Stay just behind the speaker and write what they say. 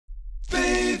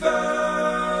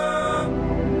Viva!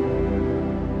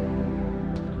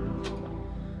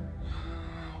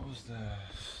 What was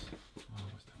this? Oh,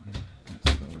 what's that one? That's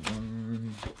the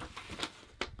one.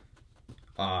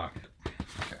 Ah,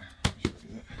 okay. I should do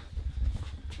that.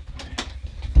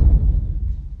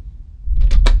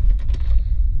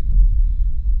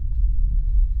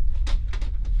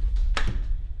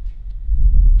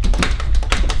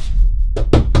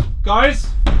 Guys?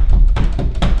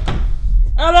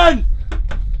 Alan!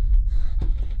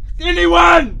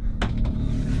 Anyone?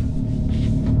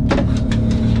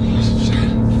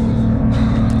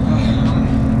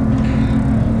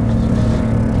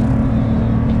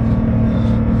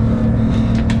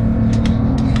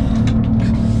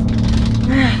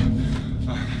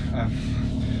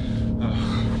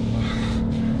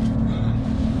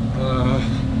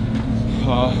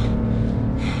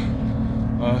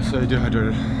 So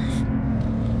dehydrated.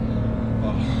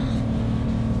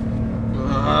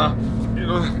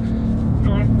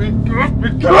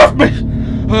 Get off me!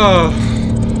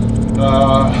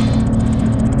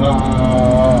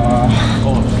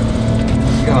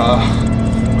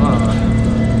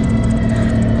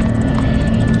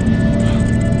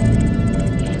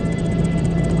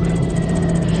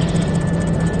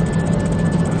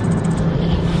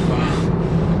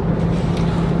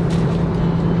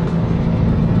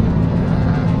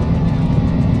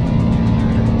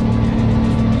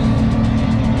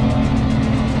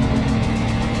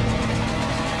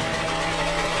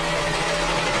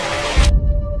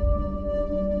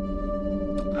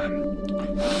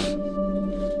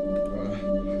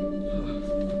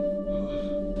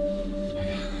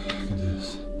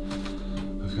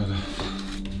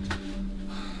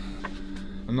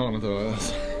 I'm not gonna throw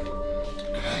this.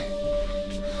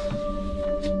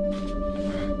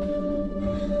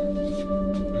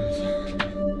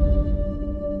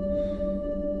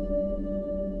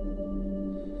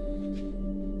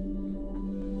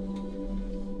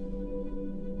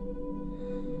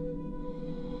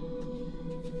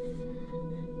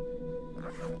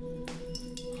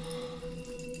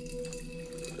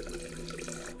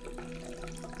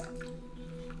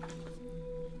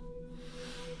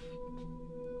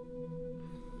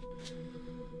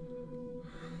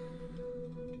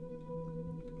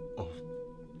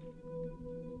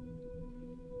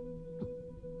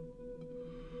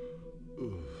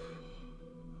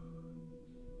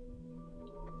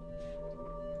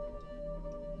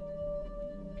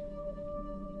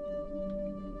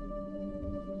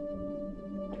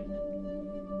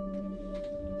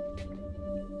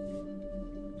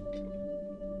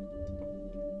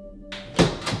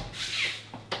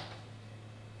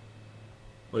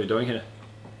 What are you doing here?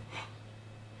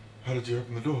 How did you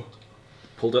open the door?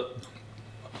 Pulled it.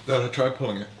 Dad, I tried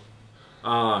pulling it.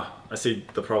 Ah, I see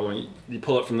the problem. You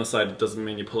pull it from this side, it doesn't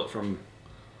mean you pull it from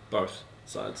both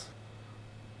sides.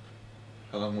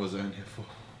 How long was I in here for?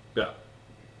 Yeah,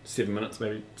 7 minutes,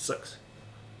 maybe 6.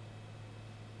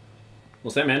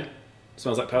 What's that, man?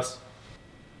 Smells like piss.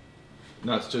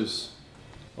 No, it's juice.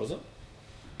 What is it?